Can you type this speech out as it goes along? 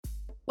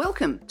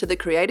Welcome to the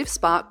Creative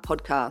Spark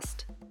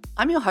podcast.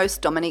 I'm your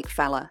host, Dominique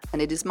Faller, and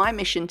it is my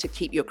mission to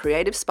keep your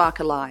creative spark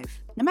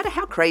alive, no matter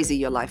how crazy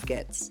your life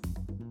gets.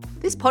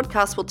 This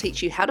podcast will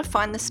teach you how to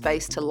find the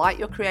space to light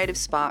your creative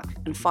spark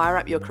and fire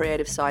up your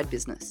creative side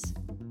business.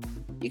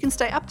 You can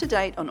stay up to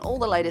date on all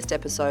the latest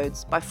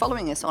episodes by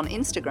following us on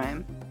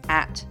Instagram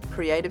at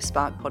Creative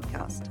Spark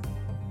Podcast.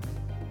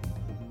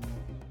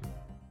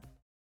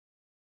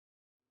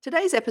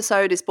 Today's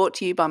episode is brought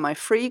to you by my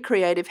free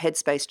Creative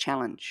Headspace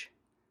Challenge.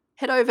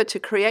 Head over to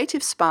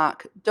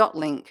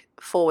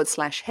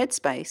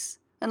creativespark.link/headspace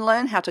and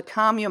learn how to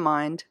calm your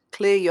mind,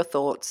 clear your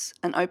thoughts,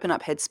 and open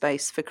up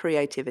headspace for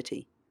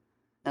creativity.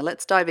 Now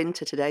let's dive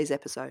into today's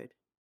episode.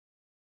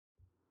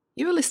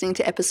 You are listening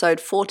to episode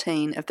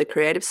 14 of the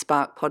Creative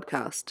Spark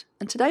podcast,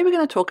 and today we're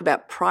going to talk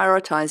about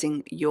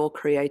prioritizing your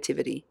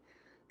creativity.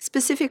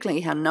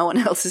 Specifically, how no one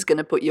else is going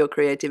to put your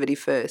creativity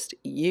first.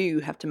 You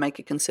have to make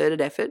a concerted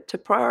effort to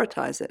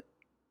prioritize it.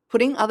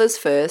 Putting others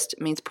first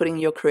means putting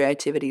your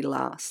creativity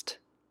last.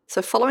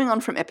 So following on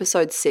from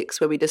episode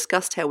 6, where we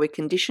discussed how we're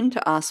conditioned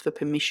to ask for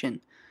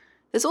permission,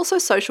 there's also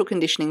social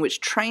conditioning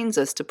which trains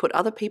us to put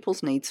other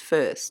people's needs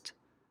first.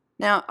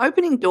 Now,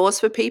 opening doors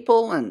for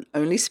people and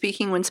only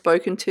speaking when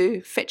spoken to,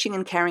 fetching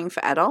and carrying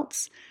for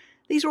adults,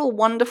 these are all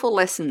wonderful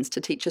lessons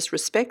to teach us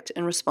respect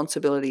and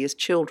responsibility as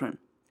children.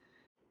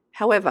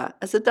 However,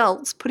 as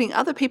adults, putting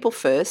other people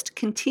first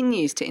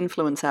continues to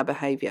influence our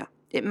behaviour.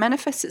 It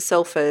manifests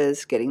itself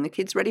as getting the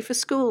kids ready for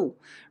school,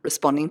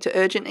 responding to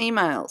urgent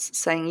emails,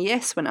 saying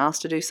yes when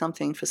asked to do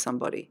something for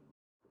somebody.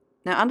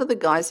 Now, under the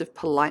guise of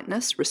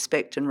politeness,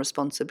 respect and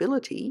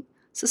responsibility,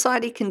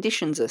 society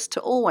conditions us to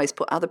always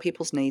put other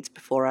people's needs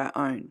before our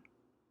own.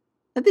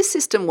 Now, this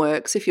system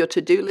works if your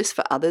to-do list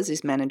for others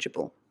is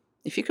manageable.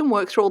 If you can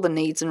work through all the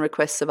needs and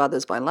requests of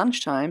others by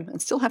lunchtime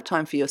and still have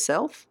time for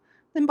yourself,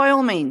 then by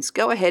all means,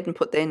 go ahead and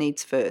put their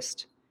needs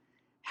first.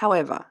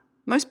 However,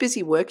 most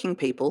busy working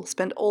people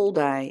spend all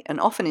day and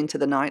often into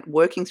the night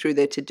working through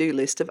their to-do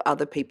list of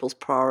other people's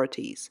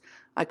priorities.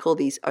 I call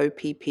these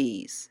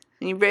OPPs,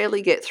 and you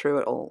rarely get through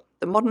it all.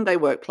 The modern day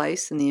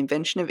workplace and the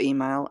invention of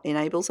email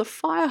enables a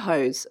fire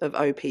hose of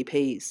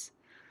OPPs.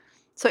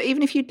 So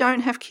even if you don't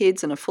have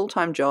kids and a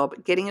full-time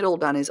job, getting it all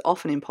done is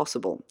often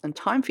impossible, and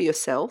time for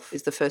yourself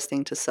is the first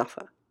thing to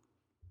suffer.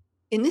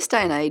 In this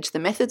day and age, the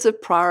methods of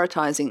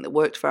prioritizing that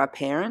worked for our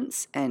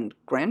parents and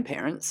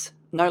grandparents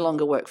no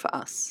longer work for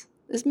us.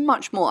 There's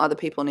much more other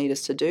people need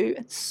us to do,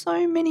 and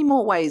so many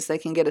more ways they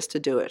can get us to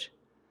do it.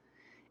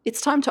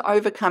 It's time to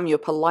overcome your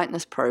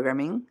politeness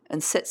programming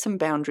and set some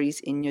boundaries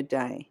in your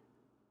day.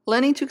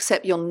 Learning to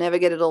accept you'll never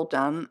get it all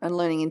done and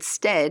learning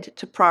instead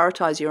to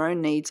prioritize your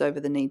own needs over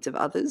the needs of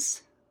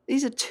others.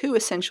 These are two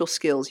essential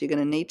skills you're going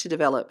to need to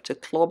develop to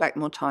claw back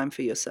more time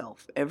for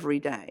yourself every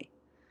day.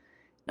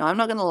 Now, I'm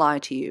not going to lie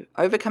to you.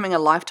 Overcoming a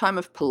lifetime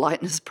of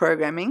politeness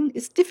programming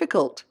is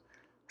difficult.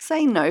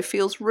 Saying no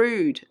feels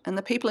rude, and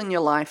the people in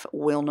your life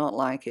will not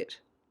like it.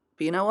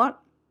 But you know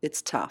what?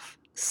 It's tough.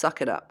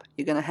 Suck it up.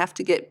 You're going to have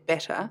to get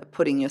better at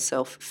putting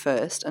yourself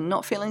first and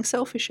not feeling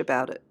selfish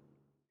about it.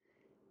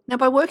 Now,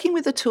 by working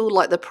with a tool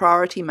like the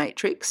Priority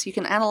Matrix, you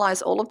can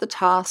analyze all of the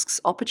tasks,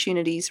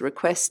 opportunities,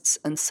 requests,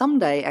 and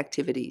someday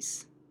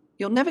activities.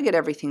 You'll never get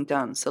everything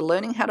done, so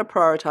learning how to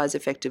prioritize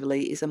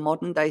effectively is a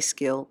modern-day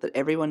skill that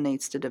everyone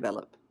needs to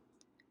develop.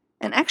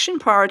 An action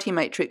priority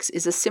matrix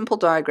is a simple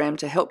diagram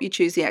to help you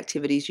choose the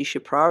activities you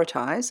should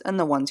prioritize and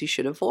the ones you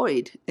should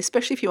avoid,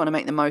 especially if you want to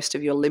make the most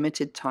of your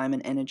limited time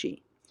and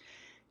energy.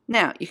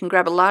 Now, you can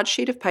grab a large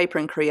sheet of paper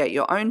and create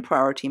your own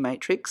priority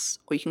matrix,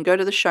 or you can go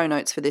to the show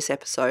notes for this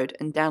episode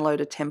and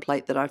download a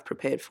template that I've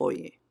prepared for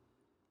you.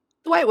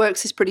 The way it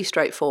works is pretty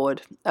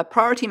straightforward. A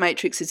priority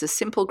matrix is a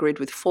simple grid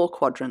with 4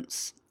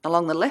 quadrants.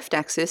 Along the left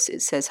axis,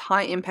 it says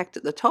high impact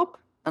at the top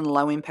and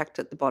low impact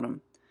at the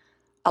bottom.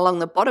 Along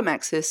the bottom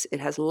axis, it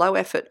has low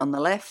effort on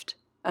the left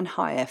and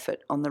high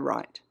effort on the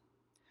right.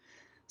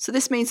 So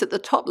this means that the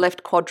top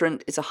left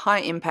quadrant is a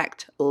high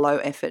impact, low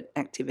effort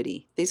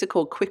activity. These are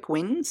called quick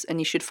wins, and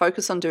you should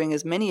focus on doing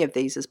as many of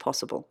these as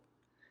possible.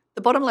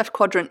 The bottom left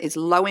quadrant is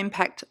low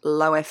impact,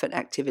 low effort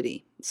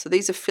activity. So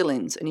these are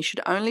fill-ins, and you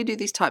should only do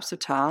these types of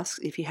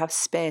tasks if you have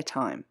spare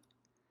time.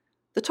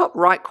 The top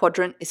right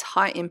quadrant is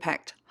high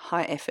impact,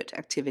 high effort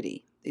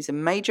activity. These are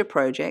major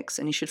projects,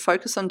 and you should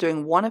focus on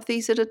doing one of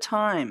these at a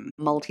time,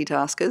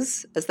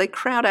 multitaskers, as they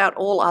crowd out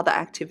all other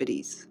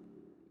activities.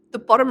 The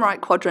bottom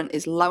right quadrant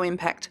is low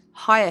impact,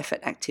 high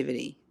effort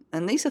activity,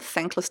 and these are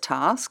thankless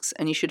tasks,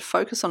 and you should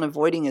focus on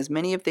avoiding as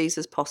many of these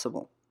as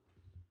possible.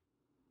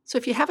 So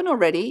if you haven't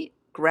already,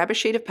 grab a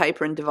sheet of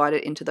paper and divide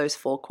it into those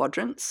 4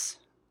 quadrants.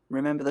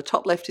 Remember, the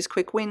top left is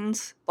quick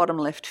wins, bottom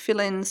left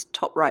fill-ins,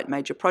 top right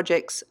major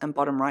projects, and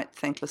bottom right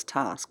thankless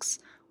tasks.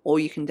 Or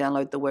you can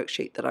download the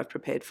worksheet that I've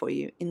prepared for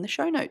you in the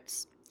show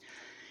notes.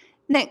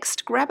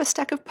 Next, grab a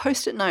stack of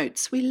Post-it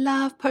notes. We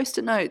love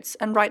Post-it notes,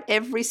 and write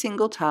every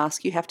single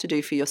task you have to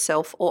do for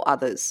yourself or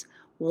others,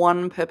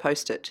 1 per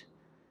Post-it.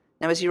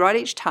 Now, as you write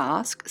each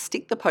task,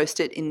 stick the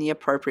Post-it in the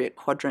appropriate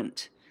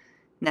quadrant.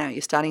 Now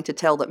you're starting to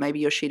tell that maybe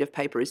your sheet of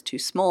paper is too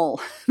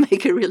small.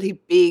 Make a really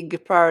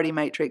big priority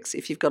matrix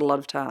if you've got a lot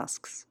of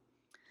tasks.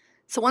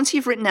 So once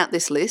you've written out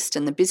this list,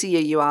 and the busier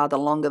you are, the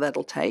longer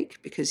that'll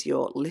take because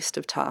your list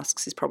of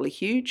tasks is probably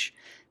huge,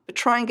 but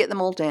try and get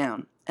them all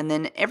down. And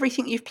then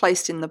everything you've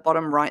placed in the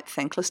bottom right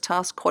thankless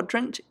task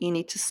quadrant, you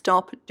need to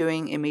stop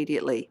doing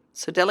immediately.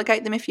 So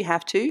delegate them if you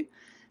have to,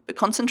 but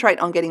concentrate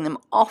on getting them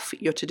off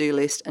your to-do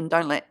list and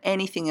don't let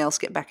anything else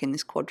get back in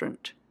this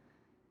quadrant.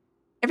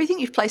 Everything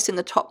you've placed in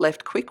the top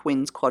left quick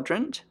wins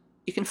quadrant,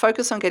 you can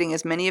focus on getting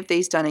as many of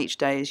these done each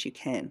day as you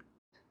can.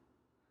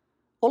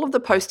 All of the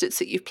post-its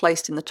that you've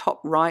placed in the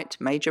top right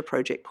major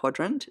project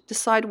quadrant,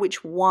 decide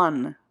which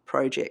one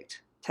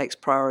project takes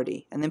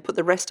priority and then put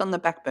the rest on the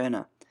back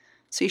burner.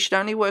 So you should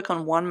only work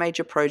on one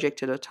major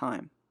project at a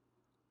time.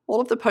 All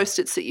of the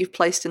post-its that you've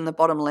placed in the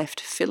bottom left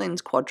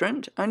fill-ins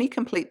quadrant, only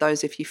complete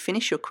those if you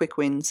finish your quick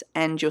wins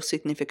and your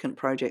significant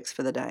projects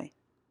for the day.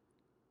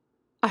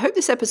 I hope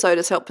this episode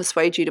has helped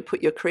persuade you to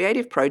put your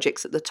creative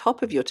projects at the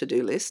top of your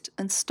to-do list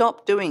and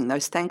stop doing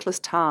those thankless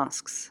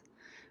tasks.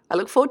 I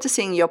look forward to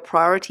seeing your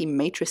priority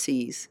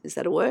matrices. Is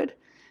that a word?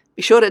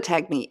 Be sure to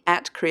tag me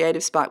at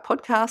Creative Spark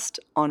Podcast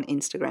on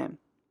Instagram.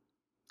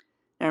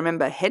 Now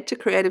remember, head to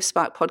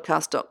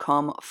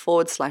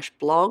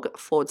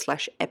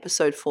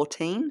creativesparkpodcast.com/blog/episode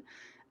 14,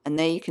 and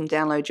there you can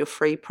download your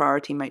free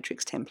priority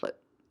matrix template.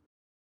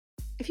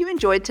 If you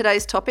enjoyed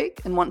today's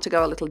topic and want to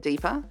go a little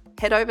deeper,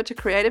 head over to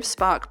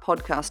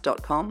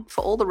creativesparkpodcast.com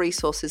for all the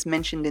resources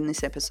mentioned in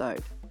this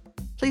episode.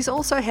 Please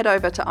also head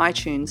over to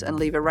iTunes and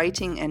leave a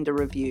rating and a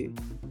review.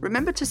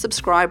 Remember to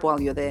subscribe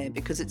while you're there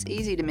because it's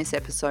easy to miss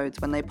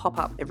episodes when they pop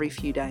up every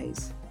few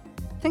days.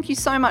 Thank you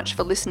so much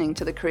for listening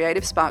to the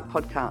Creative Spark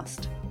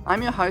Podcast.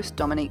 I'm your host,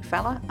 Dominique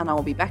Faller, and I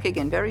will be back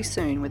again very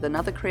soon with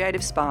another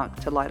creative spark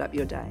to light up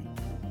your day.